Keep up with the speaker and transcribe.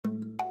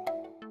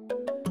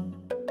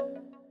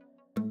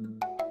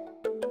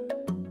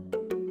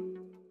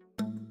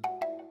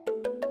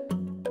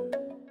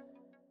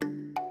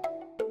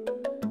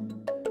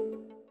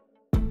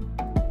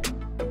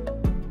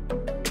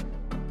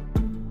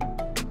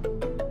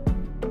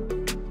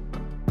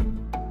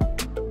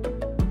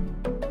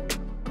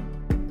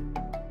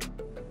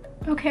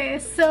Okay,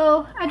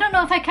 so I don't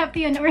know if I kept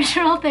the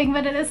original thing,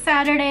 but it is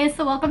Saturday,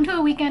 so welcome to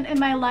a weekend in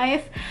my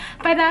life.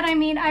 By that I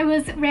mean I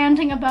was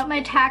ranting about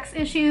my tax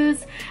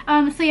issues.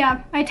 So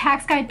yeah, my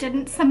tax guy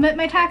didn't submit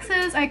my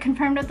taxes. I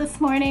confirmed it this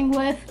morning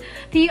with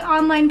the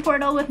online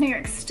portal with New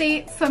York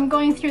State, so I'm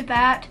going through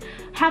that.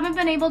 Haven't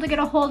been able to get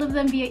a hold of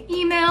them via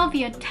email,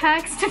 via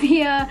text,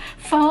 via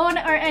phone,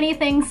 or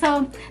anything.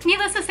 So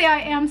needless to say, I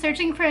am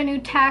searching for a new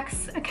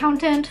tax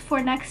accountant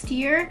for next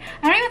year.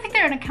 I don't even think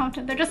they're an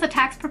accountant, they're just a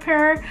tax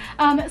preparer.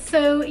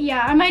 So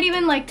yeah, I might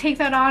even like take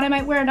that on. I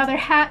might wear another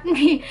hat and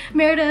be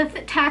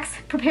Meredith tax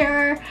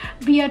preparer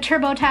via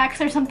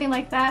TurboTax or something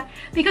like that.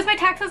 Because my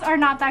taxes are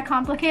not that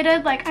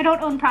complicated, like I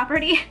don't own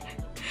property.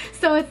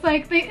 So it's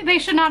like they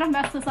should not have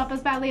messed this up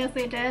as badly as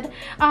they did.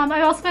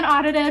 I've also been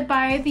audited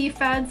by the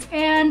feds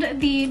and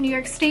the New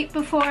York State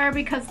before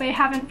because they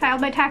haven't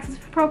filed my taxes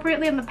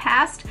appropriately in the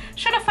past.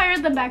 Should have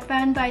fired them back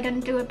then, but I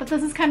didn't do it. But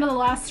this is kind of the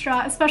last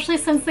straw, especially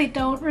since they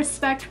don't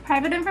respect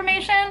private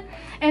information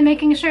and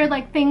making sure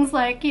like things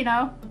like, you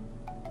know,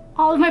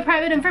 all of my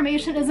private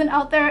information isn't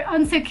out there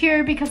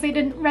unsecure because they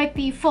didn't write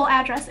the full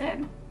address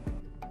in.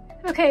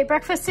 Okay,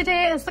 breakfast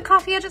today is the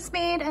coffee I just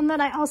made, and then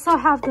I also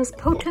have this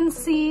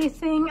potency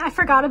thing. I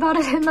forgot about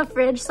it in the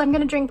fridge, so I'm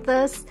gonna drink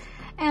this.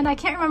 And I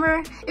can't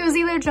remember, it was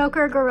either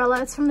Joker or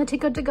Gorilla. It's from the Too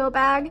Good To Go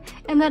bag.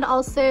 And then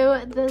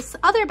also this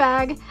other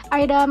bag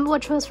item,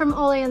 which was from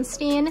Ole &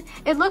 Steen.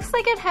 It looks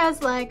like it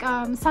has like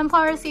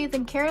sunflower seeds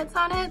and carrots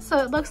on it, so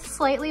it looks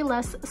slightly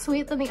less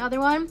sweet than the other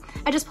one.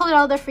 I just pulled it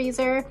out of the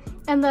freezer,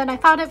 and then I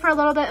thawed it for a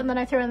little bit, and then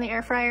I threw it in the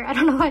air fryer. I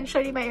don't know why I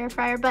showed you my air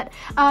fryer, but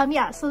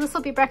yeah, so this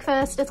will be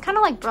breakfast. It's kind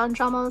of like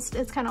brunch almost.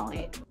 It's kind of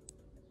late.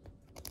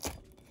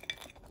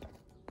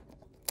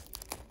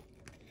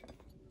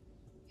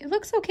 It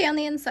looks okay on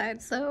the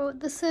inside, so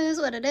this is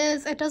what it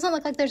is. It doesn't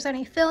look like there's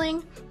any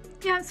filling.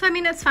 Yeah, so I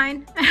mean, it's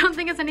fine. I don't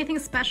think it's anything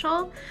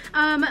special,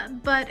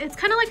 but it's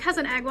kind of like has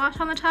an egg wash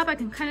on the top. I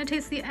can kind of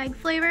taste the egg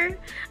flavor,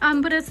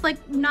 but it's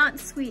like not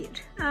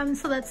sweet.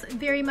 So that's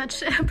very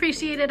much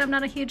appreciated. I'm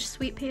not a huge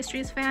sweet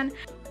pastries fan.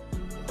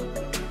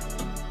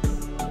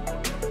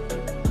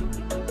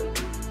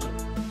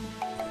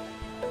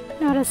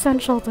 Not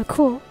essential, but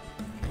cool.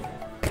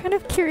 Kind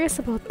of curious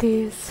about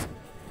these.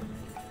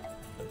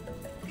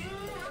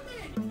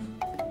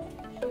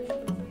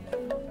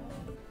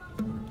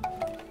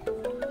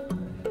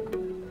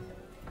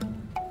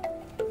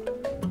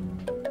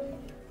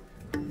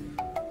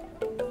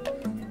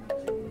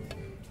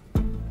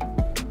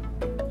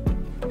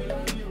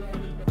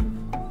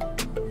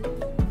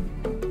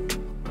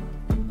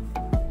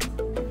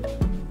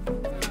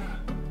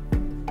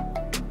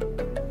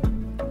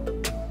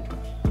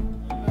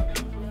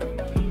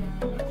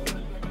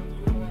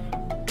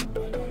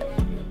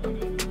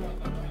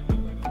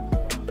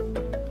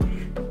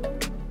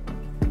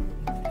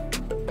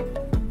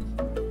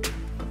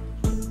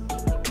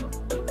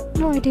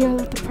 No idea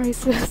what the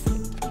price is.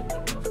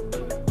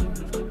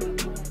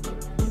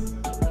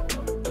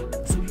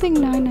 Something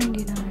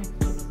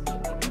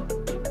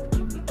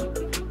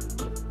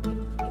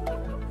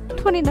 $9.99.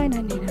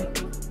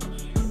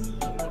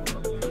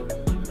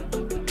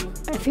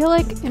 $29.99. I feel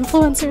like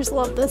influencers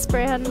love this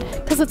brand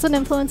because it's an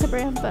influencer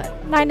brand, but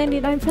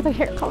 $9.99 for the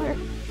hair color.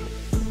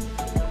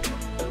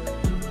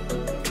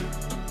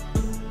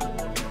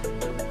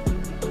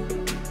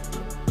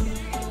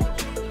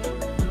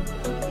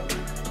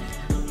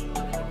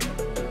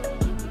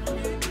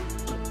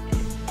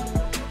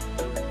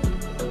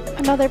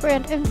 Another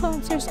brand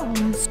influencers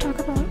always talk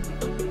about.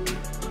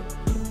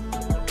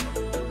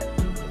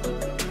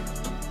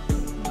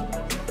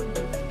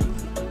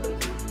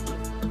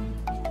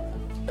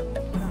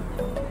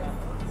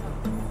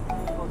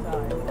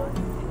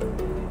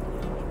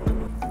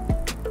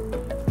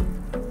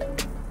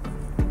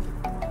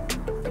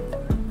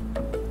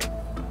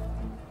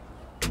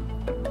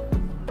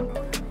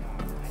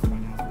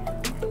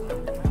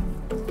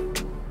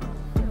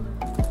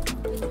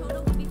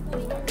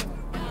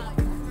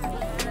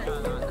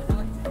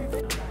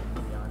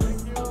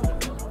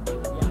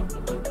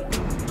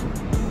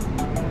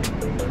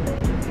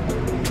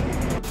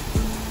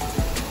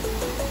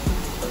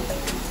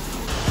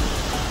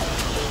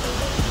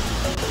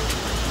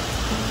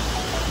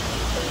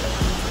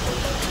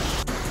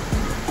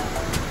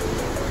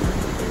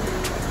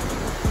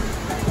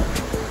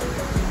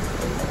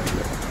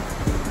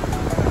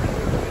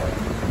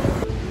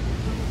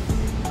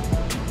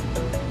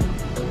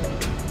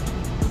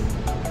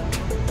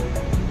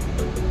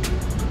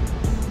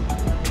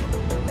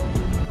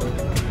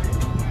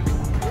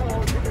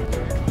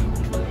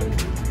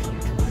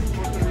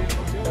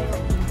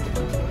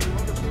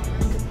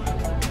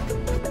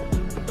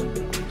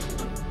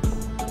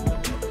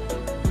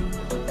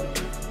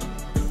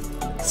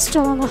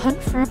 Still on the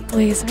hunt for a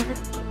blazer.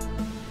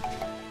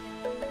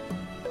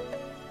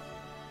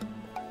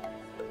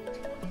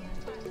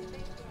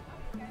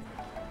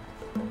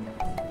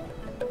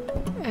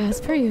 As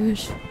per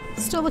usual,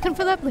 still looking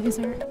for that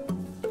blazer.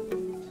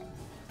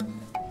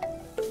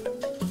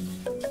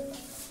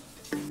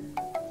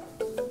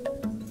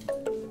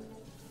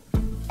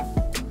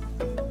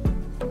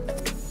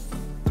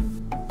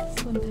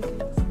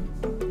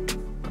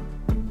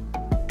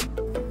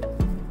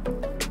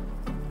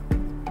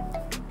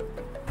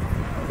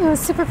 It was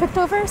super picked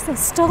over, so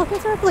still looking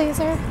for a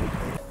blazer.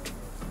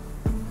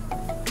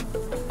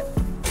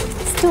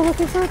 Still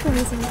looking for a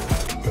blazer.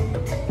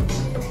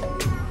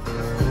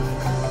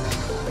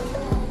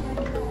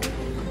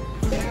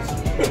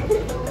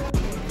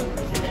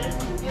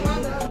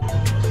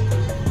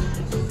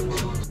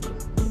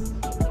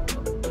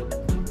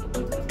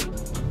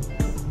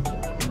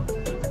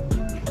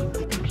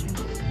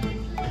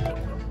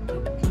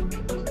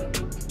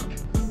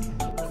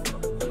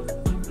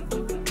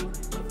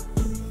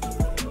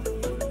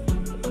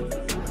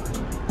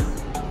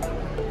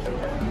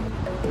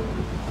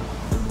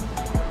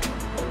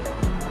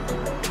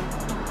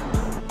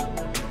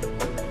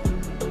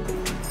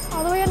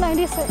 All the way at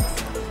 96.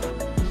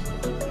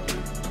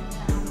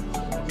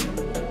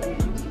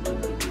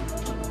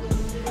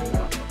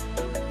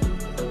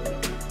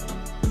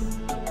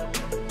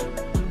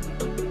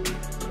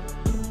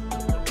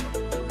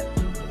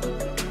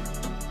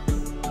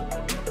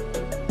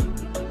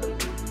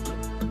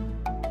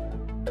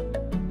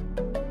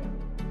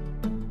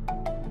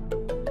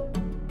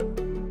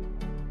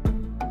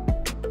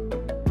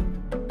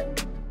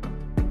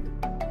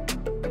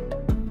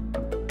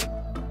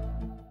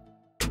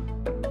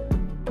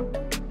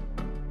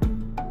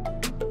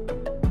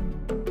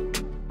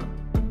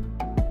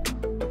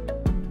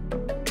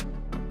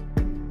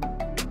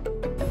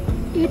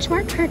 Each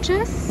Mart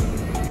purchase.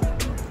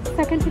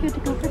 Second too good to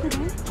go for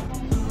today.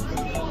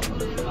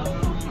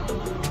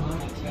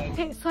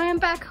 Okay, so I am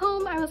back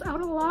home. I was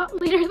out a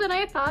lot later than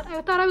I thought.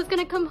 I thought I was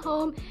gonna come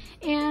home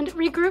and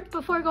regroup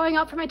before going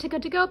out for my Too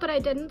Good To Go, but I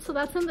didn't, so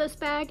that's in this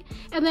bag.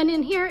 And then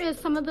in here is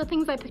some of the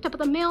things I picked up at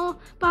the mail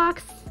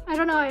box. I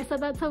don't know why I said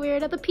that so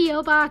weird, at the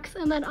P.O. box.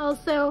 And then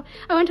also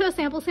I went to a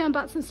sample sale and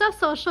bought some stuff,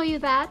 so I'll show you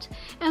that.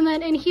 And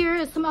then in here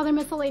is some other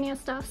miscellaneous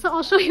stuff, so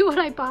I'll show you what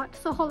I bought.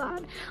 So hold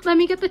on, let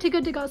me get the Too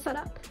Good To Go set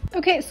up.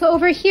 Okay, so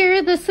over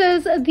here, this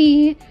is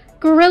the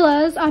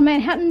Gorillas on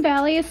Manhattan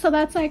Valley. So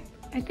that's like,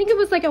 I think it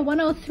was like a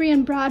 103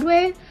 in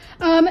Broadway.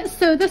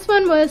 So this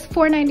one was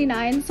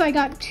 $4.99. So I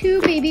got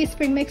 2 baby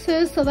spring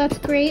mixes, so that's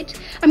great.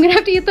 I'm gonna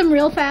have to eat them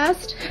real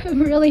fast,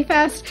 really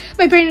fast.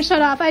 My brain is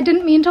shut off. I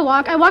didn't mean to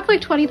walk. I walked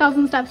like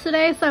 20,000 steps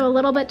today, so I'm a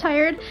little bit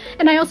tired.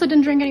 And I also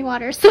didn't drink any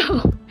water,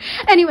 so.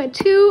 Anyway,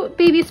 2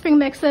 baby spring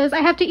mixes. I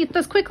have to eat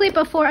this quickly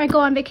before I go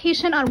on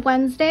vacation on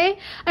Wednesday.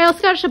 I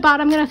also got Shabbat.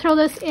 I'm gonna throw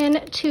this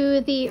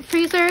into the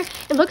freezer.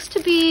 It looks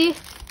to be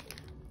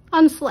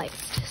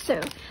unsliced,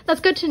 so that's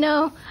good to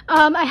know.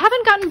 I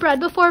haven't gotten bread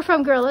before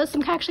from Gorillas, so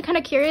I'm actually kind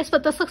of curious,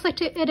 but this looks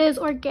like it is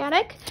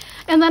organic.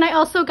 And then I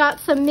also got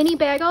some mini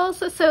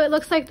bagels, so it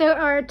looks like there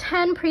are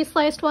 10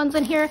 pre-sliced ones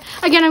in here.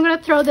 Again, I'm going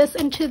to throw this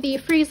into the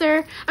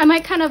freezer. I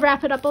might kind of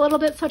wrap it up a little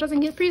bit so it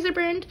doesn't get freezer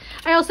burned.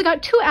 I also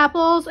got 2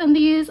 apples, and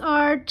these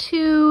are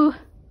 2...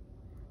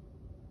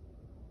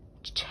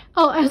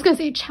 Oh, I was gonna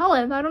say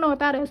challah. I don't know what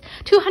that is.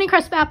 2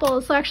 Honeycrisp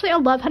apples. So actually I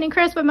love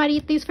Honeycrisp. I might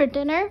eat these for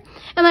dinner.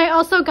 And I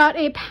also got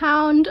a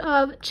pound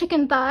of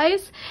chicken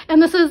thighs.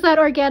 And this is that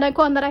organic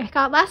one that I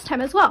got last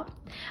time as well.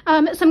 So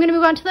I'm going to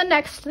move on to the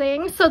next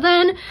thing. So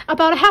then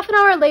about a half an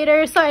hour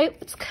later, so I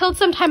killed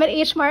some time at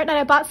H Mart and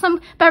I bought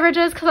some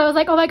beverages because I was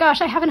like, oh my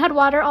gosh, I haven't had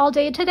water all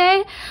day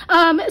today.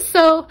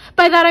 So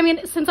by that I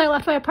mean since I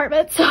left my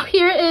apartment. So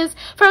here is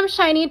from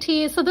Shiny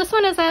Tea. So this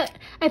one is at,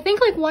 I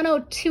think, like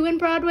 102 in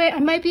Broadway. I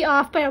might be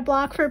off by a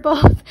block for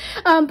both.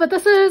 But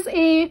this is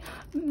a,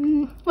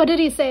 what did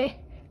he say?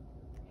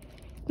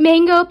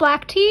 Mango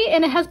black tea,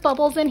 and it has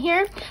bubbles in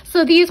here.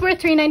 So these were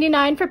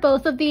 $3.99 for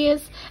both of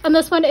these, and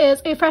this one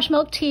is a fresh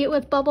milk tea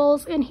with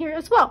bubbles in here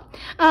as well.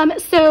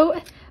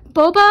 So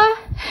boba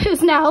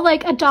is now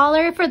like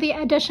 $1 for the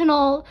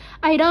additional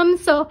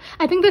items, so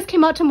I think this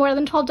came out to more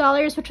than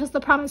 $12, which was the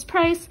promised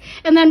price.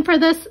 And then for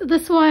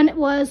this one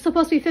was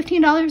supposed to be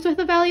 $15 worth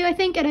of value, I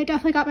think, and I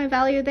definitely got my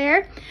value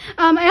there.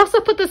 I also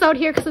put this out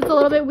here because it's a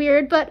little bit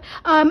weird, but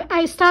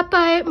I stopped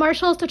by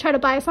Marshall's to try to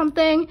buy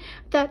something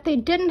that they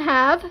didn't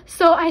have,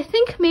 so I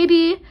think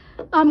maybe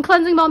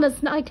cleansing balm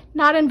is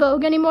not in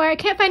vogue anymore. I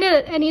can't find it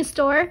at any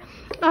store.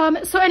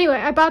 So anyway,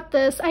 I bought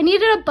this. I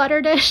needed a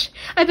butter dish.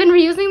 I've been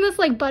reusing this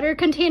like butter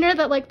container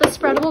that like the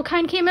spreadable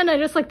kind came in. I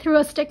just like threw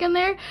a stick in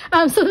there.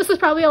 So this is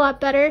probably a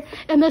lot better.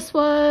 And this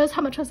was,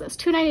 how much was this?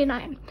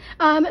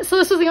 $2.99. So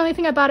this was the only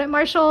thing I bought at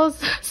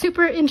Marshall's.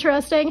 Super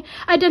interesting.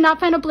 I did not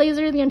find a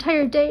blazer the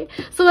entire day.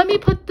 So let me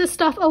put this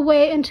stuff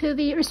away into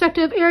the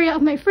respective area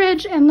of my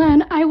fridge, and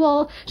then I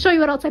will show you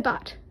what else I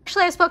bought.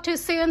 Actually, I spoke too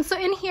soon. So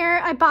in here,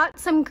 I bought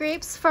some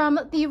grapes from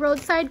the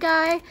roadside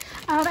guy.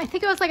 I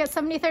think it was like at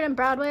 73rd and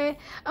Broadway,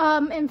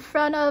 in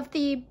front of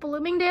the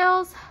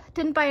Bloomingdale's.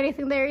 Didn't buy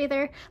anything there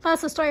either.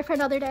 That's a story for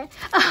another day.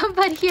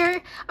 But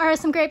here are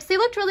some grapes. They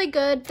looked really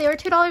good. They were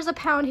 $2 a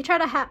pound.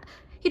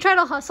 He tried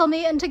to hustle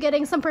me into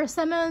getting some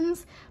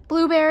persimmons,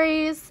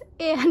 blueberries,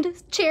 and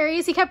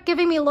cherries. He kept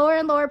giving me lower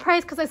and lower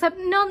price because I said,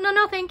 no, no,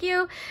 no, thank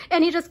you.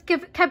 And he just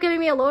kept giving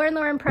me a lower and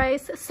lower in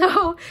price.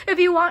 So if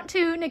you want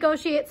to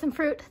negotiate some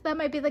fruit, that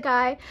might be the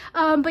guy.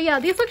 But yeah,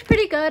 these looked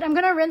pretty good. I'm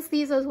gonna rinse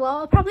these as well.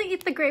 I'll probably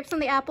eat the grapes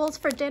and the apples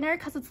for dinner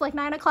because it's like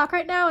 9 o'clock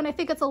right now, and I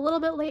think it's a little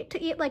bit late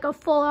to eat like a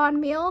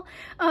full-on meal.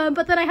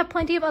 But then I have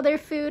plenty of other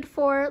food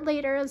for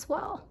later as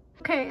well.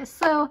 Okay,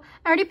 so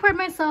I already poured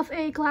myself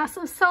a glass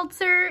of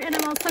seltzer, and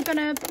I'm also going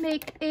to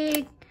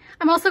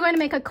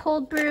make a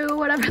cold brew,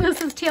 whatever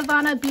this is,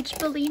 Tiavana Beach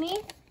Bellini.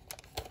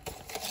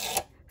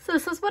 So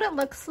this is what it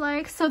looks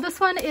like. So this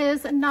one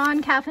is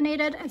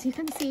non-caffeinated. As you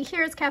can see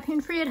here, it's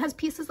caffeine-free. It has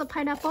pieces of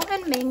pineapple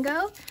and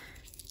mango.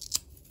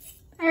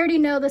 I already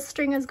know the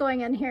string is going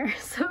in here,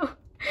 so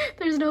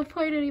there's no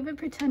point in even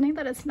pretending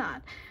that it's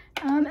not.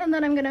 And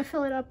then I'm going to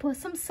fill it up with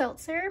some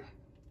seltzer.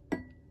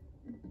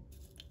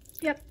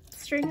 Yep.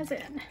 String is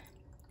in.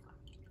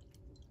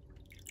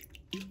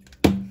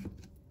 I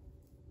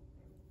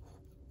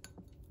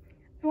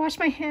washed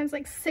my hands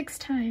like 6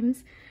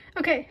 times.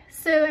 Okay,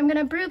 so I'm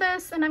gonna brew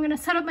this and I'm gonna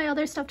set up my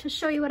other stuff to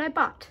show you what I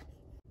bought.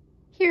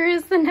 Here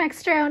is the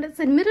next round. It's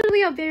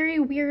admittedly a very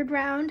weird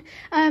round.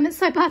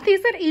 So I bought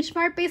these at H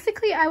Mart.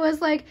 Basically, I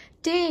was like,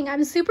 dang,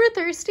 I'm super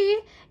thirsty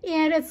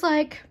and it's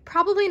like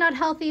probably not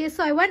healthy.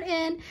 So I went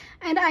in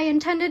and I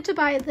intended to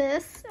buy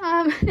this.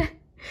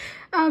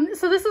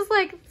 So this is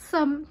like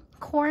some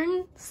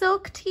corn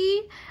silk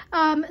tea.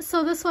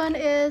 So this one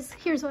is,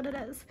 here's what it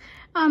is.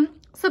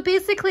 So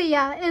basically,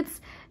 yeah,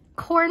 it's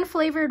corn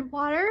flavored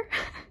water.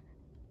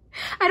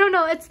 I don't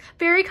know, it's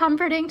very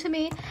comforting to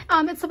me.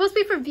 It's supposed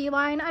to be for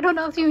V-line. I don't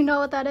know if you know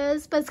what that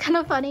is, but it's kind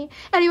of funny.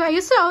 Anyway, I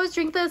used to always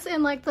drink this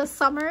in like the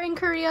summer in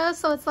Korea,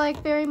 so it's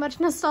like very much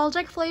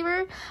nostalgic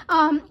flavor.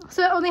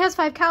 So it only has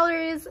 5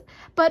 calories,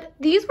 but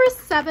these were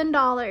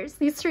 $7,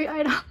 these 3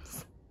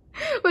 items.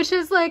 Which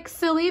is like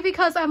silly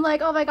because I'm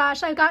like, oh my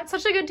gosh, I got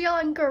such a good deal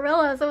on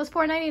Gorillas. It was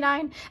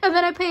 $4.99, and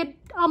then I paid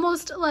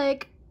almost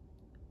like,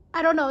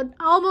 I don't know,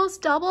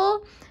 almost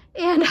double,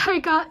 and I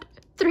got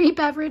 3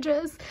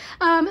 beverages.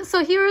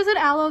 So here is an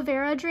aloe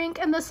vera drink,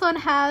 and this one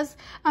has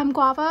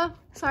guava.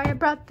 Sorry, I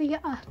brought the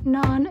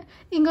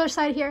non-English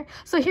side here.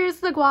 So here's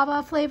the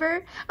guava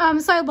flavor.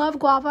 So I love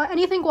guava.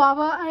 Anything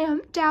guava, I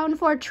am down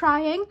for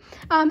trying.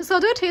 So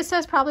I'll do a taste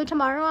test probably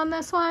tomorrow on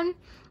this one.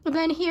 And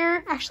then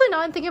here, actually now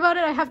I'm thinking about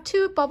it, I have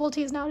 2 bubble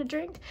teas now to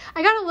drink.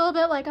 I got a little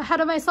bit like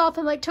ahead of myself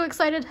and like too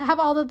excited to have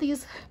all of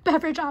these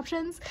beverage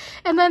options.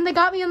 And then they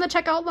got me in the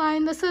checkout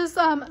line. This is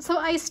so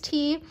iced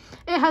tea.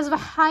 It has a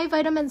high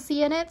vitamin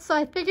C in it, so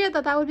I figured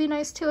that that would be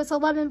nice too. It's a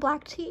lemon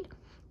black tea.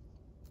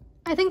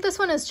 I think this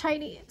one is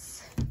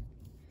Chinese.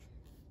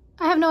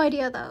 I have no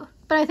idea though,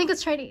 but I think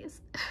it's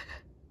Chinese.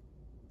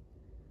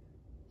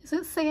 Does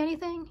it say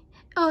anything?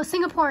 Oh,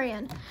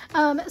 Singaporean.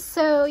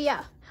 So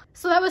yeah.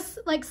 So that was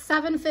like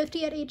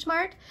 $7.50 at H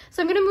Mart.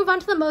 So I'm gonna move on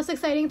to the most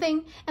exciting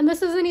thing, and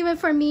this isn't even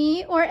for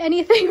me or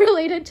anything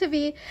related to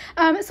me.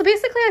 So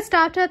basically I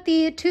stopped at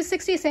the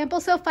 $2.60 sample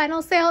sale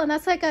final sale, and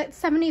that's like at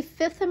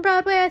 75th and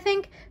Broadway, I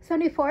think,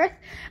 74th.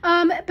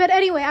 But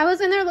anyway, I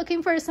was in there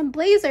looking for some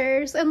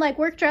blazers and like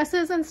work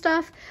dresses and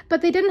stuff,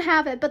 but they didn't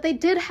have it. But they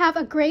did have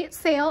a great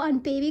sale on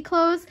baby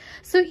clothes.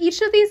 So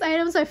each of these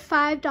items are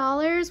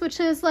 $5, which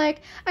is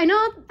like, I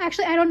know,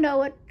 actually I don't know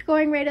what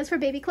going rate is for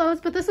baby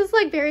clothes, but this is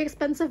like very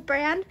expensive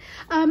brand.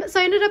 So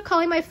I ended up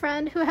calling my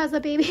friend who has a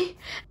baby.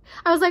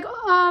 I was like,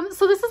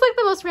 so this is like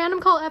the most random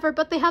call ever,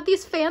 but they have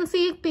these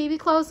fancy baby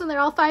clothes and they're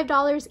all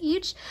 $5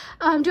 each.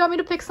 Do you want me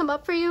to pick some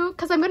up for you?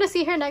 Because I'm going to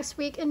see her next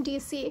week in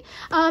DC.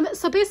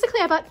 So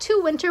basically I bought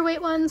 2 winter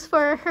weight ones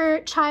for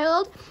her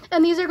child,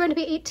 and these are going to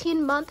be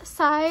 18-month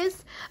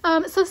size. So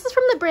this is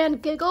from the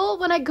brand Giggle.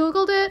 When I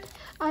Googled it,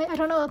 I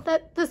don't know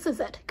if this is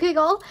it,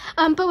 Giggle.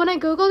 But when I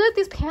Googled it,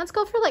 these pants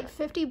go for like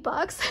 50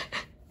 bucks.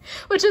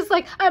 Which is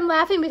like, I'm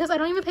laughing because I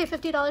don't even pay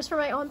 $50 for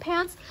my own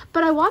pants,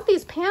 but I want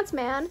these pants,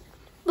 man.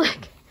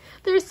 Like,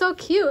 they're so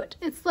cute.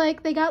 It's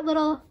like they got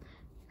little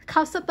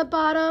cuffs at the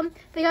bottom.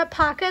 They got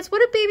pockets. What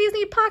do babies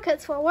need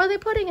pockets for? What are they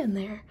putting in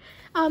there?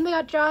 They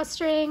got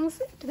drawstrings.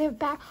 Do they have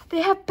back?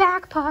 They have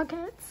back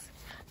pockets.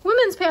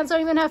 Women's pants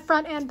don't even have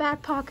front and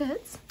back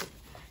pockets.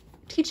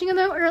 Teaching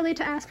them early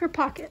to ask for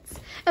pockets.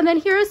 And then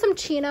here are some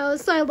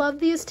chinos. So I love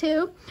these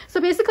too. So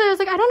basically I was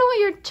like, I don't know what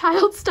your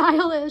child's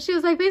style is. She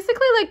was like,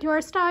 basically like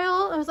your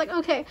style. I was like,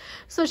 okay.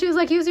 So she was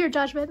like, use your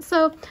judgment.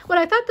 So what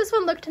I thought this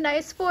one looked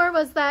nice for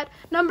was that,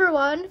 number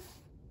one,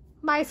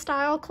 my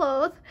style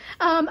clothes.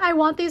 I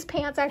want these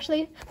pants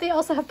actually. They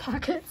also have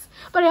pockets.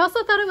 But I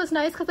also thought it was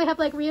nice because they have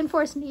like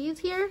reinforced knees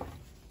here.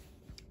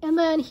 And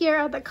then here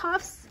are the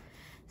cuffs.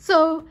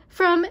 So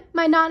from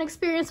my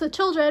non-experience with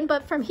children,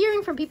 but from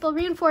hearing from people,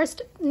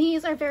 reinforced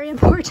knees are very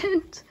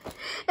important.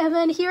 And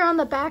then here on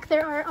the back,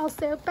 there are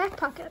also back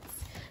pockets.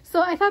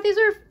 So I thought these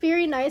were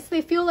very nice.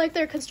 They feel like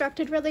they're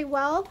constructed really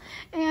well.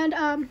 And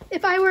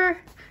if I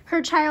were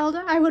her child,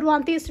 I would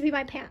want these to be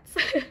my pants.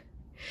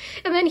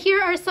 And then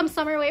here are some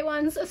summer weight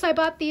ones. So I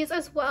bought these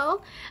as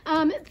well.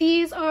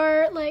 These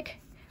are like,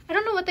 I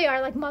don't know what they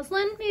are, like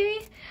muslin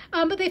maybe,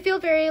 but they feel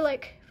very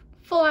like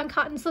full-on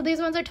cotton. So these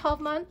ones are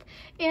 12-month,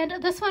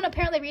 and this one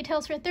apparently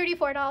retails for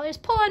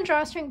 $34. Pull-on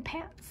drawstring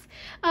pants.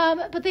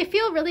 But they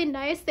feel really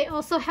nice. They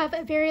also have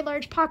a very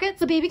large pocket.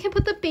 The baby can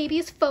put the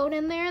baby's phone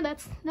in there.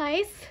 That's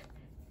nice.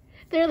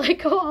 They're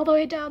like go all the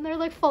way down. They're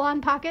like full-on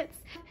pockets.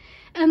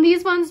 And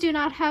these ones do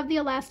not have the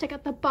elastic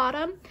at the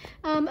bottom.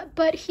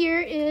 But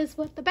here is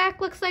what the back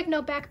looks like.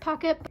 No back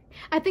pocket.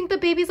 I think the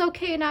baby's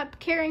okay not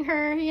carrying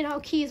her, you know,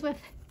 keys with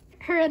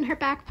her in her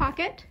back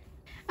pocket.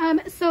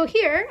 So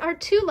here are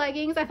two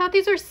leggings. I thought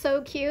these were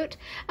so cute.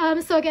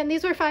 So again,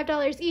 these were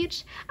 $5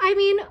 each. I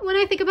mean, when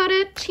I think about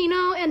it,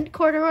 chino and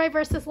corduroy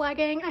versus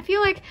legging, I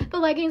feel like the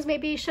leggings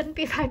maybe shouldn't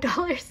be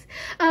 $5.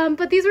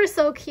 But these were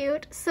so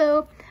cute.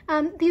 So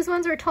these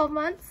ones were 12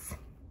 months,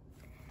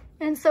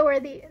 and so are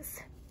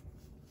these.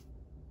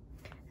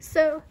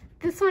 So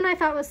this one I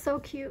thought was so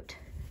cute.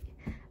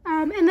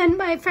 And then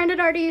my friend had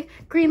already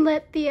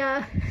greenlit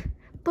the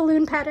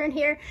balloon pattern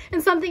here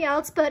and something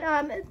else, but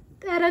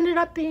that ended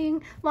up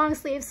being long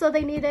sleeves, so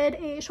they needed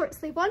a short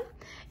sleeve one.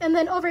 And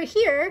then over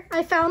here,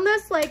 I found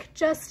this like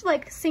just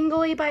like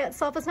singly by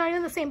itself. It's not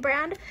even the same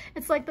brand.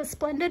 It's like the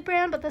Splendid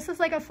brand, but this is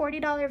like a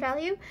 $40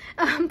 value.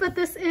 But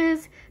this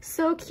is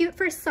so cute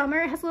for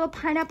summer. It has little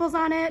pineapples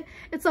on it.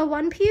 It's a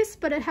one piece,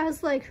 but it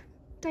has like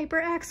diaper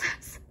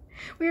access.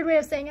 Weird way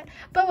of saying it.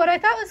 But what I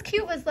thought was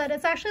cute was that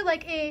it's actually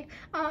like a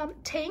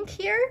tank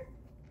here,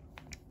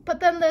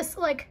 but then this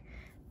like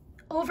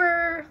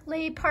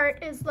overlay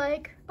part is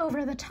like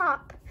over the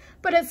top,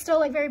 but it's still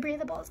like very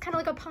breathable. It's kind of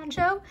like a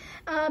poncho.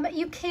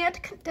 You can't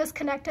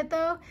disconnect it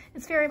though.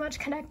 It's very much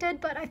connected,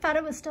 but I thought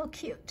it was still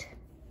cute.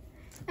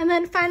 And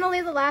then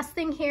finally, the last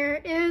thing here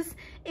is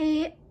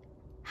a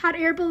hot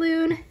air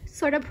balloon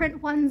sort of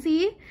print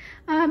onesie.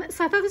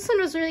 So I thought this one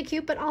was really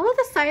cute, but all of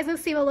the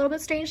sizes seem a little bit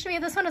strange to me.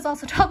 This one is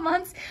also 12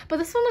 months, but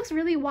this one looks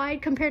really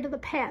wide compared to the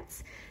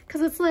pants,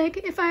 because it's like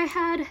if I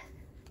had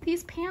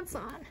these pants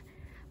on,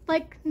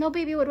 like no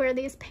baby would wear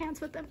these pants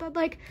with them, but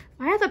like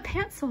why are the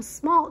pants so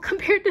small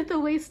compared to the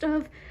waist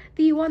of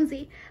the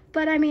onesie?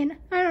 But I mean,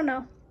 I don't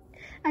know.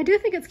 I do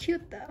think it's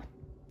cute though.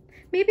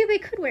 Maybe they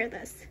could wear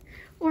this,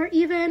 or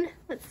even,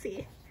 let's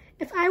see,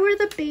 if I were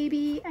the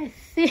baby, I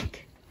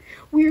think,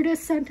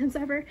 weirdest sentence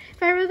ever,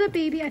 if I were the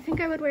baby, I think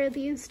I would wear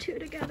these two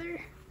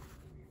together.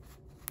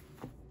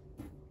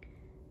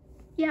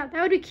 Yeah,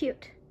 that would be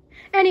cute.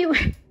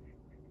 Anyway,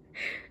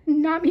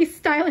 not me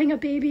styling a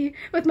baby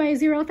with my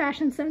zero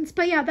fashion sense.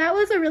 But yeah, that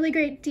was a really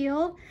great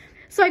deal.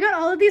 So I got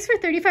all of these for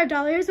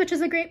 $35, which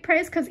is a great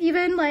price, because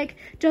even like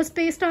just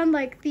based on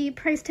like the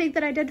price tag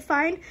that I did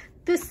find,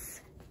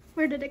 this,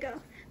 where did it go?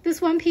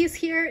 This one piece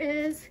here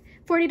is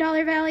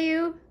 $40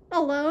 value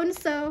alone.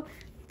 So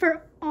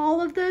for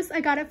all of this,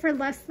 I got it for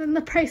less than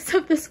the price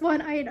of this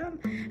one item.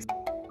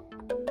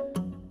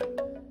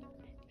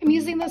 I'm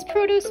using this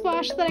produce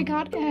wash that I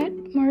got at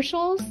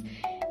Marshall's,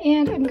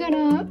 and I'm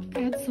gonna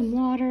add some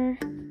water.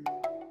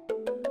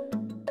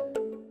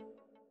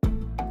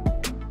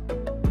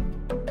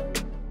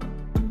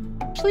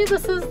 Actually,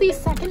 this is the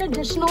second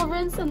additional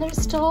rinse, and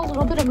there's still a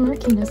little bit of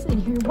murkiness in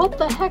here. What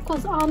the heck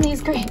was on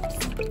these grapes?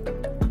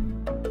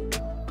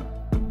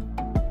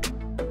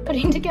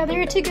 Putting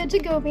together a Too Good To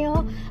Go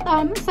meal.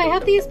 So I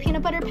have these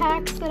peanut butter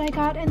packs that I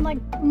got in like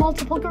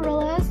multiple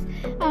gorillas.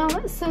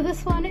 So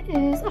this one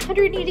is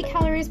 180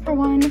 calories per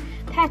one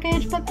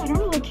package, but I don't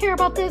really care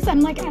about this.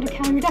 I'm like at a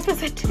calorie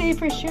deficit today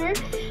for sure.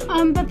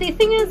 But the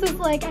thing is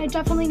like I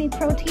definitely need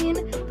protein.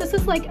 This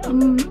is like a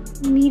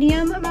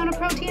medium amount of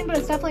protein, but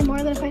it's definitely more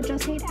than if I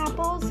just ate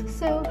apples.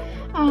 So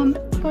I'm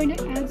going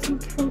to add some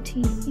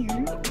protein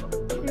here.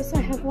 Okay, so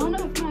I have one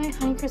of my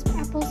Honeycrisp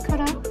apples cut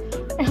up.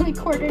 I only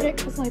quartered it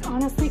because like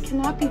honestly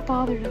cannot be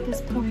bothered at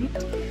this point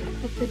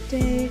of the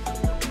day.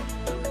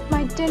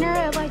 My dinner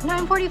at like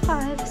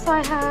 9:45, so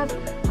I have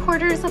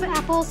quarters of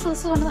apples. So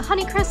this is one of the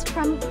Honeycrisp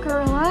from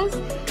Gorillas.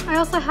 I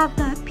also have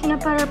that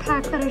peanut butter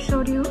pack that I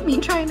showed you me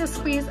trying to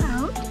squeeze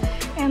out.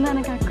 And then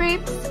I got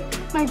grapes,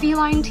 my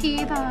V-line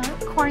tea,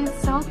 the corn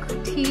silk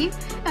tea,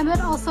 and then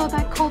also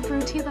that cold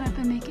brew tea that I've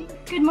been making.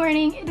 Good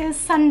morning, it is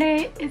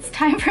Sunday. It's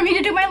time for me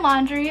to do my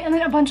laundry and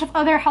then a bunch of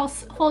other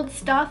household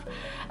stuff.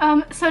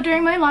 So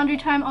during my laundry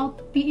time, I'll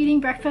be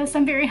eating breakfast.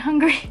 I'm very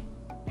hungry.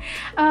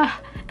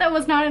 That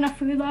was not enough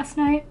food last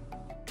night.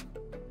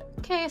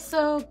 Okay,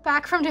 so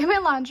back from doing my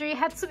laundry,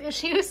 had some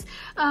issues,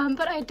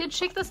 but I did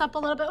shake this up a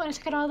little bit when I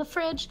took it out of the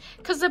fridge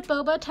because the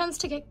boba tends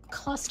to get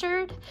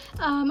clustered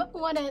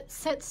when it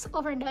sits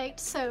overnight,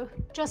 so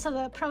just as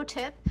a pro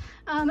tip.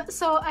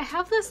 So I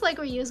have this like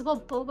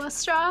reusable boba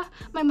straw.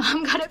 My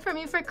mom got it for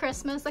me for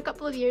Christmas a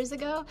couple of years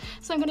ago,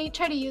 so I'm gonna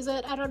try to use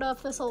it. I don't know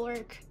if this will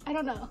work. I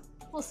don't know.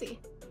 We'll see.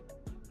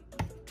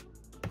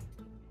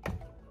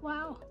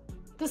 Wow.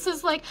 This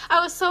is like, I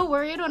was so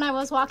worried when I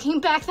was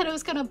walking back that it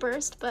was gonna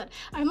burst, but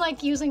I'm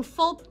like using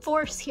full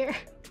force here.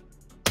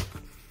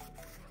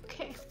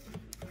 Okay.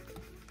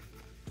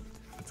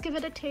 Let's give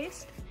it a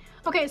taste.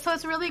 Okay, so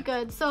it's really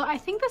good. So I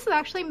think this is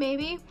actually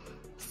maybe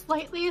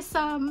slightly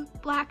some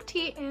black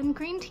tea and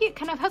green tea. It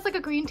kind of has like a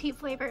green tea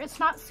flavor. It's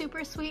not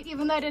super sweet,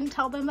 even though I didn't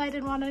tell them I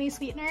didn't want any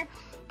sweetener,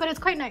 but it's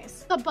quite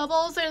nice. The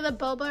bubbles or the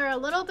boba are a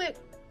little bit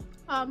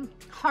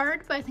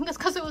hard, but I think it's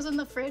because it was in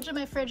the fridge, and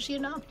my fridge, you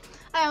know,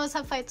 I always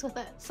have fights with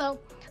it. So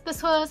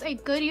this was a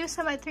good use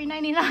of my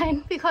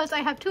 $3.99 because I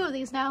have 2 of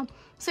these now,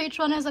 so each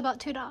one is about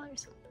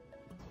 $2.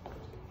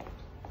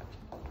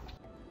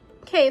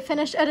 Okay,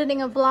 finished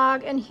editing a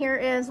vlog, and here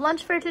is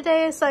lunch for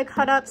today. So I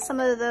cut up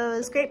some of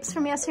those grapes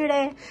from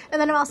yesterday,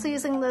 and then I'm also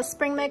using the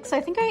spring mix. I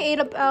think I ate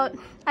about,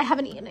 I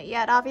haven't eaten it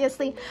yet,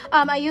 obviously.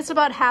 I used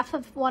about half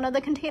of one of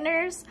the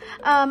containers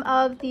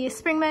of the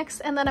spring mix,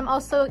 and then I'm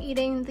also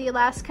eating the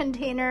last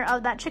container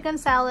of that chicken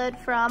salad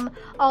from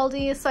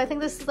Aldi. So I think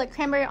this is like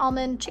cranberry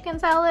almond chicken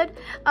salad.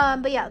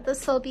 But yeah,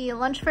 this will be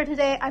lunch for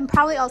today. I'm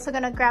probably also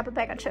gonna grab a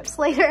bag of chips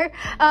later.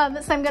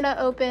 So I'm gonna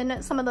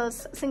open some of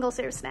those single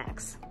serve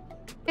snacks.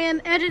 I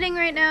am editing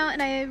right now,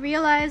 and I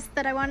realized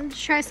that I wanted to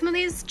try some of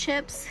these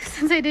chips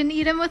since I didn't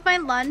eat them with my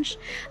lunch.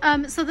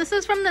 So this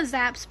is from the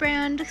Zapp's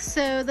brand.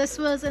 So this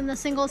was in the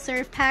single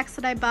serve packs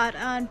that I bought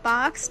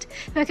unboxed.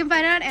 If I can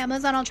find it on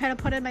Amazon, I'll try to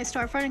put it in my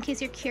storefront in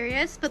case you're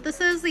curious. But this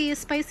is the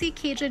spicy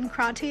Cajun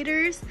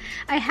crawtators.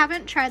 I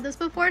haven't tried this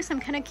before, so I'm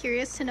kind of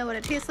curious to know what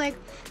it tastes like.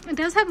 It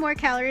does have more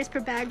calories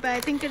per bag, but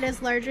I think it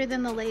is larger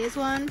than the Lay's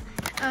one.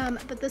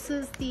 But this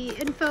is the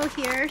info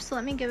here, so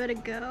let me give it a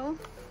go.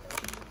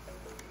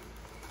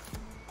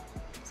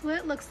 What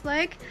it looks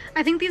like.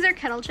 I think these are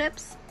kettle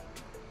chips.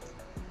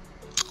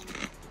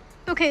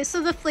 Okay,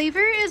 so the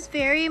flavor is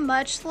very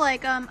much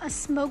like a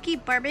smoky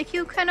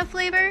barbecue kind of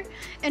flavor,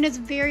 and it's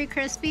very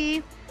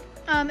crispy.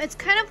 It's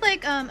kind of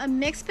like a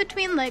mix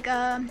between like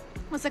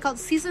what's it called,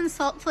 seasoned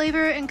salt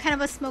flavor and kind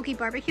of a smoky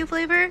barbecue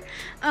flavor.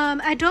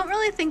 I don't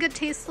really think it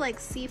tastes like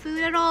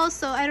seafood at all,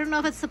 so I don't know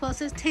if it's supposed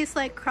to taste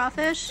like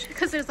crawfish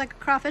because there's like a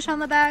crawfish on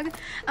the bag.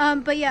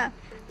 But yeah,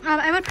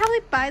 I would probably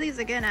buy these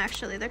again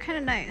actually. They're kind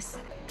of nice.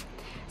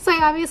 So I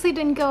obviously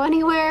didn't go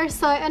anywhere,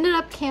 so I ended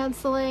up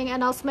canceling,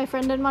 and also my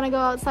friend didn't want to go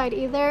outside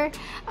either.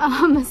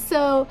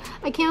 So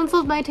I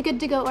canceled my ticket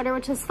to go order,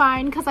 which is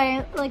fine because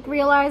I like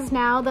realized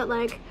now that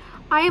like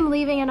I am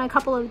leaving in a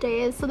couple of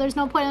days, so there's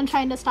no point in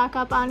trying to stock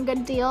up on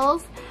good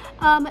deals.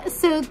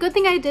 So good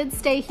thing I did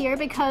stay here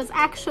because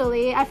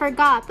actually I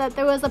forgot that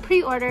there was a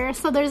pre-order.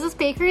 So there's this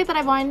bakery that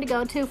I've wanted to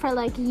go to for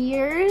like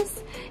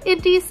years in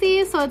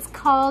DC. So it's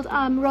called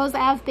Rose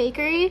Ave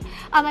Bakery.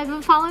 I've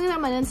been following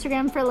them on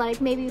Instagram for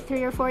like maybe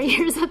 3 or 4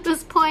 years at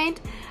this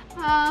point.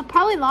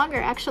 Probably longer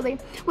actually.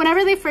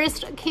 Whenever they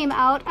first came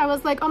out, I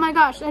was like, oh my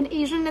gosh, an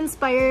Asian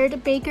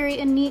inspired bakery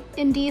in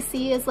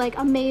DC is like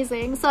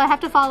amazing. So I have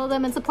to follow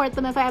them and support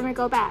them if I ever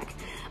go back.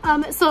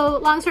 So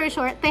long story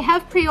short, they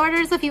have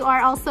pre-orders if you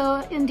are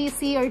also in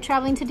DC or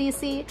traveling to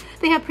DC.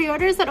 They have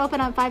pre-orders that open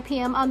at 5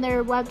 p.m. on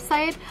their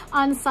website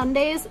on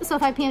Sundays, so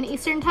 5 p.m.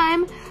 Eastern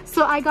time.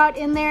 So I got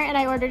in there and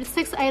I ordered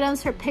 6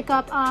 items for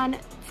pickup on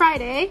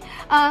Friday,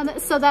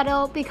 so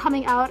that'll be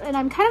coming out, and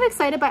I'm kind of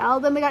excited by all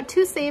of them. We got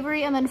 2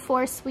 savory and then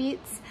 4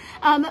 sweets.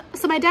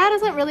 So my dad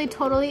isn't really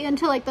totally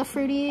into like the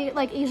fruity,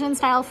 like Asian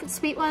style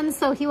sweet ones,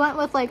 so he went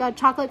with like a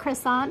chocolate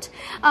croissant.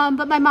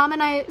 But my mom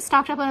and I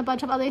stocked up on a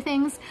bunch of other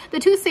things. The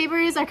 2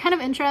 savories are kind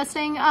of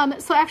interesting.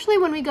 So actually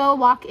when we go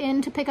walk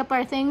in to pick up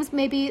our things,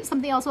 maybe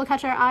something else will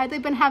catch our eye.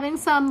 They've been having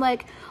some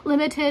like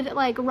limited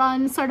like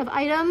run sort of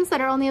items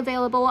that are only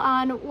available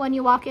on when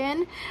you walk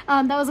in.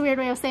 That was a weird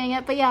way of saying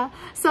it, but yeah.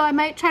 So I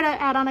might try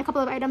to add on a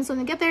couple of items when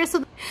we get there.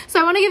 So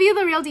I want to give you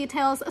the real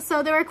details.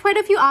 So there were quite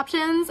a few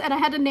options, and I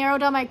had to narrow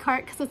down my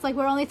cart because it's like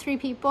we're only 3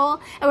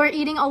 people and we're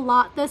eating a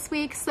lot this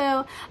week.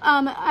 So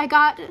I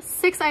got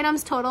 6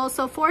 items total,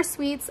 so 4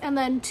 sweets and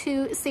then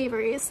 2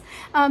 savories.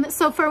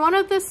 So for one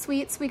of the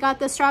sweets, we got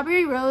the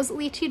strawberry rose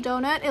lychee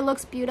donut. It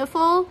looks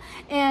beautiful,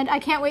 and I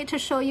can't wait to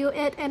show you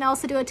it and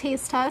also do a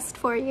taste test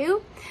for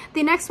you.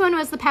 The next one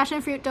was the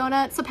passion fruit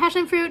donut. So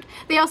passion fruit,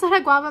 they also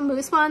had a guava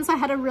mousse one, so I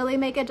had to really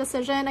make a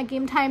decision, a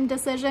game time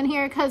decision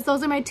here, because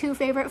those are my 2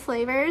 favorite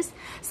flavors.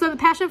 So the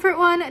passion fruit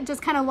one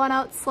just kind of won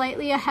out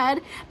slightly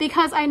ahead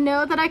because I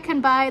know that I can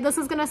buy, this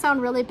is gonna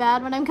sound really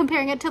bad when I'm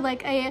comparing it to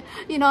like a,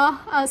 you know,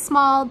 a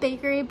small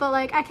bakery, but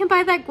like I can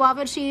buy that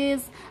guava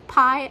cheese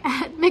pie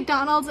at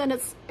McDonald's and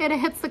it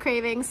hits the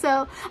craving.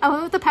 So I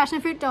went with the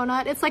passion fruit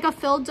donut. It's like a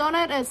filled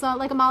donut. It's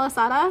like a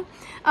malasada.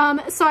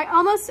 So I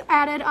almost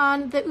added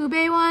on the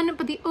ube one,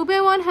 but the ube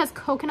one has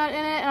coconut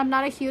in it, and I'm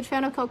not a huge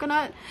fan of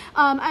coconut.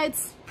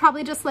 It's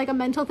probably just like a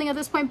mental thing at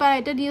this point, but I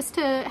did used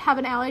to have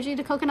an allergy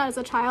to coconut as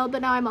a child,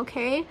 but now I'm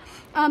okay.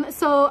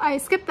 So I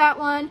skipped that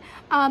one.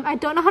 I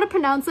don't know how to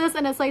pronounce this,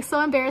 and it's like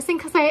so embarrassing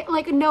because I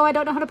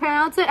don't know how to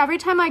pronounce it. Every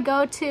time I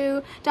go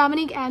to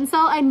Dominique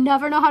Ansel, I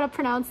never know how to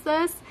pronounce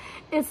this.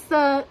 It's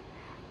the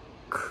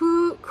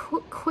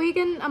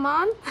Quagan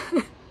Aman.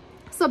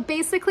 So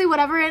basically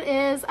whatever it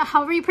is,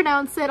 however you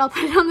pronounce it, I'll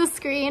put it on the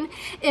screen,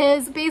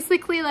 is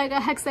basically like a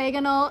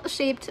hexagonal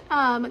shaped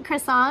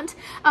croissant.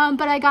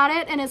 But I got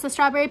it and it's a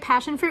strawberry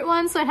passion fruit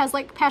one. So it has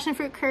like passion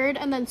fruit curd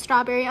and then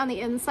strawberry on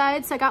the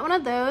inside. So I got one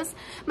of those.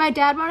 My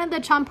dad wanted the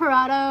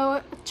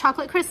champurrado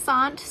chocolate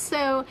croissant.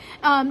 So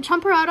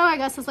champorado, I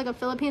guess, is like a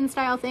Philippine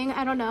style thing.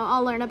 I don't know,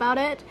 I'll learn about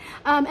it.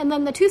 And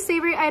then the two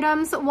savory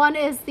items, one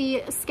is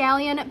the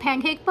scallion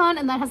pancake bun,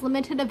 and that has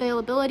limited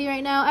availability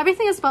right now.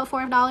 Everything is about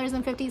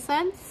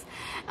 $4.50.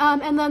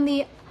 And then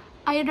the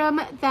item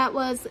that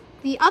was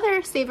the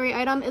other savory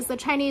item is the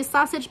Chinese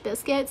sausage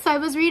biscuit. So I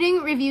was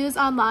reading reviews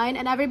online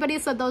and everybody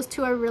said those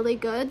two are really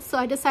good. So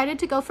I decided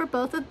to go for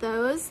both of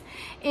those.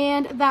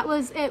 And that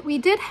was it. We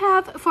did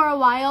have for a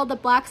while the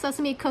black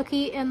sesame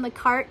cookie in the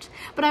cart,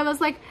 but I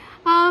was like,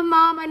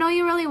 Mom, I know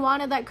you really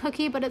wanted that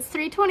cookie, but it's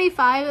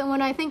 $3.25. And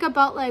when I think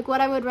about like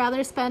what I would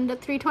rather spend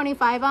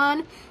 $3.25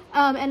 on,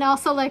 and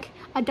also like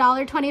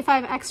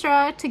 $1.25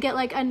 extra to get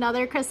like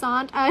another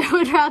croissant, I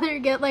would rather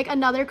get like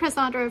another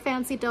croissant or a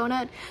fancy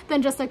donut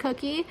than just a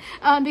cookie,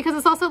 because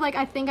it's also like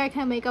I think I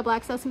can make a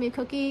black sesame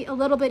cookie a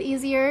little bit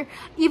easier.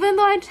 Even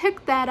though I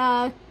took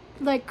that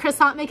like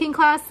croissant making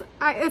class,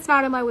 it's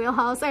not in my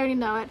wheelhouse, I already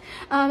know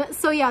it.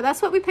 So yeah,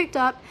 that's what we picked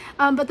up.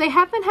 But they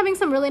have been having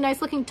some really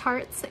nice looking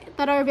tarts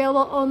that are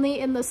available only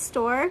in the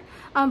store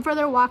for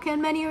their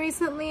walk-in menu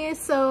recently,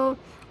 so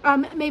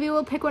maybe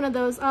we'll pick one of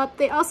those up.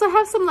 They also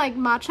have some like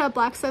matcha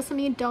black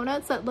sesame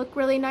donuts that look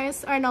really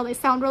nice. Or no, they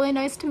sound really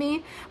nice to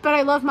me, but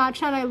I love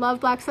matcha and I love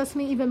black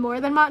sesame even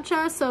more than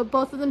matcha, so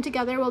both of them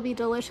together will be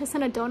delicious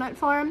in a donut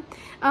form.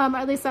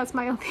 At least that's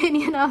my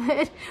opinion of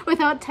it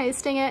without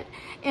tasting it.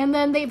 And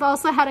then they've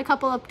also had a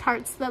couple of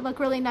tarts that look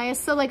really nice.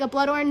 So like a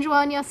blood orange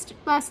one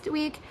last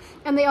week,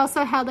 and they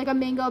also had like a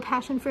mango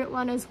passion fruit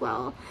one as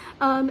well.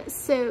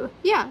 So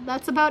yeah,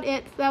 that's about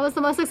it. That was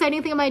the most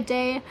exciting thing of my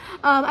day.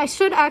 I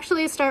should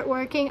actually start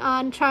working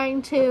on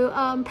trying to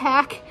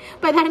pack.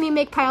 By that I mean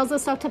make piles of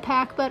stuff to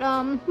pack, but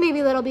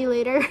maybe that'll be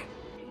later.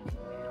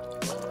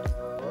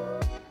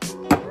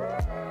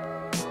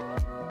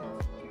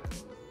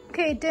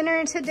 Okay,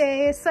 dinner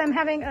today. So I'm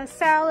having a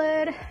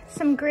salad,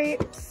 some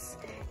grapes,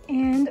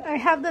 and I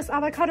have this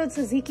avocado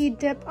tzatziki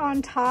dip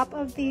on top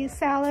of the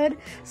salad.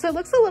 So it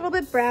looks a little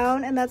bit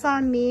brown, and that's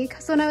on me,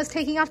 because when I was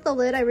taking off the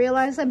lid, I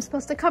realized I'm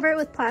supposed to cover it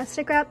with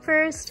plastic wrap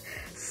first.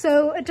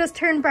 So it just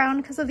turned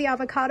brown because of the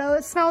avocado.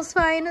 It smells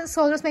fine,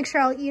 so I'll just make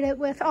sure I'll eat it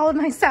with all of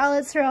my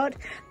salads throughout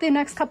the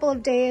next couple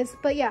of days.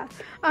 But yeah,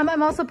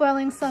 I'm also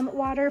boiling some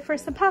water for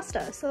some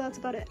pasta, so that's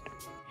about it.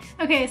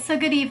 Okay, so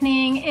good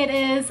evening. It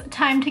is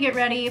time to get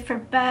ready for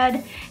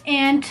bed,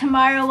 and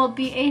tomorrow will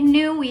be a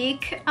new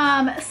week.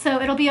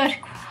 So it'll be a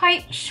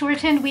quite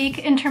shortened week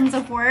in terms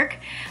of work,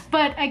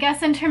 but I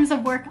guess in terms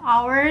of work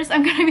hours,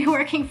 I'm gonna be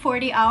working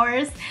 40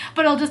 hours,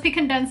 but it'll just be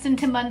condensed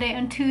into Monday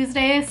and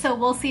Tuesday, so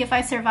we'll see if I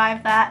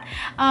survive that.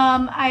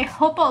 I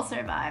hope I'll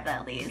survive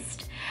at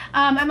least.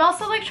 I'm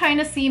also like trying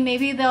to see,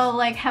 maybe they'll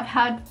like have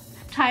had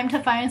time to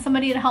find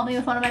somebody to help me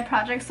with one of my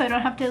projects so I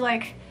don't have to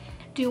like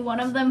do one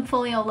of them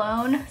fully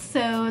alone,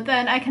 so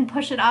then I can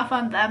push it off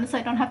on them so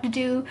I don't have to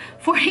do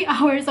 40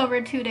 hours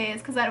over 2 days,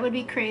 because that would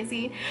be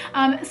crazy.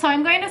 So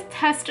I'm going to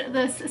test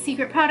this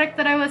secret product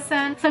that I was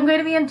sent. So I'm going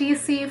to be in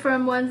DC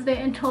from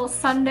Wednesday until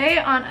Sunday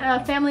on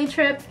a family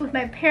trip with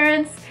my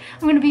parents.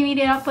 I'm going to be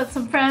meeting up with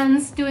some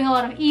friends, doing a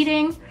lot of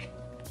eating.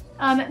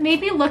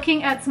 Maybe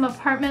looking at some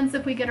apartments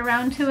if we get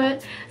around to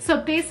it. So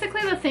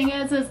basically the thing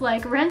is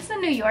like rents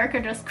in New York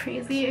are just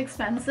crazy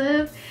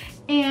expensive,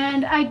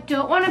 and I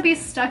don't want to be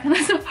stuck in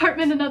this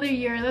apartment another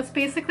year. That's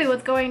basically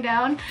what's going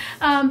down,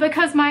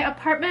 because my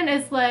apartment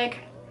is like,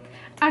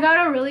 I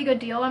got a really good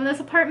deal on this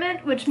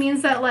apartment, which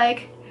means that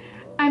like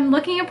I'm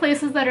looking at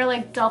places that are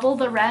like double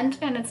the rent,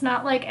 and it's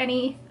not like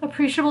any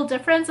appreciable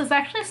difference. It's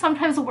actually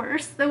sometimes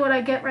worse than what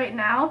I get right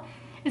now.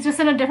 It's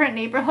just in a different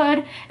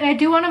neighborhood, and I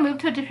do want to move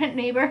to a different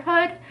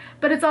neighborhood,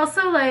 but it's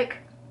also like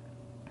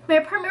my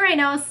apartment right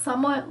now is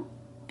somewhat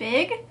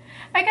big,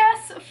 I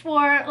guess,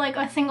 for like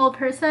a single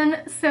person.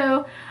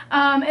 So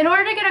in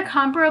order to get a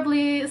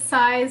comparably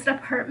sized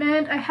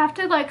apartment, I have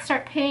to like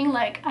start paying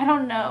like, I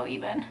don't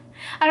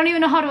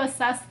even know how to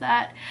assess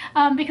that,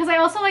 because I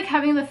also like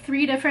having the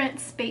 3 different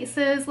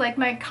spaces, like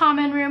my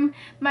common room,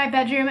 my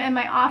bedroom, and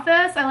my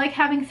office. I like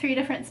having 3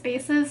 different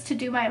spaces to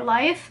do my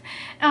life.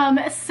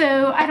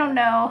 So I don't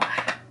know.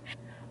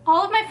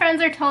 All of my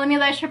friends are telling me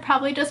that I should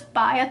probably just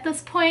buy at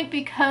this point,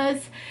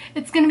 because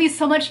it's going to be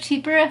so much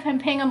cheaper if I'm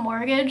paying a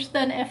mortgage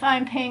than if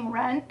I'm paying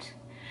rent.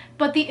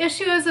 But the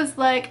issue is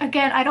like,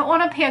 again, I don't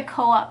want to pay a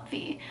co-op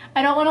fee.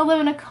 I don't want to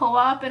live in a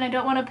co-op, and I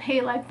don't want to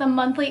pay like the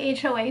monthly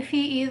HOA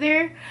fee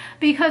either,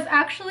 because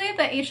actually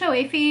the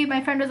HOA fee,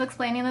 my friend was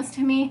explaining this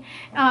to me,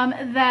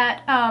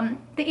 that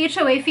the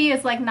HOA fee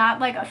is like not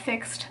like a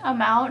fixed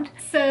amount.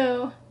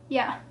 So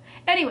yeah.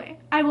 Anyway,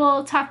 I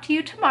will talk to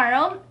you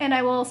tomorrow, and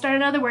I will start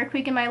another work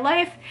week in my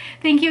life.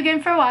 Thank you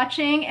again for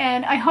watching,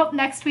 and I hope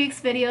next week's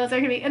videos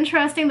are going to be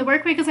interesting. The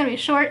work week is going to be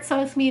short,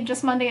 so it's me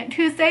just Monday and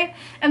Tuesday.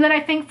 And then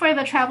I think for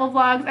the travel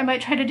vlogs, I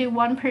might try to do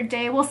 1 per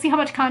day. We'll see how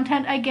much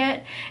content I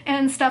get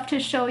and stuff to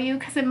show you,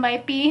 because it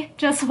might be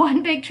just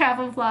one big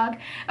travel vlog.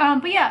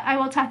 But yeah, I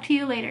will talk to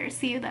you later.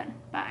 See you then.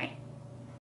 Bye.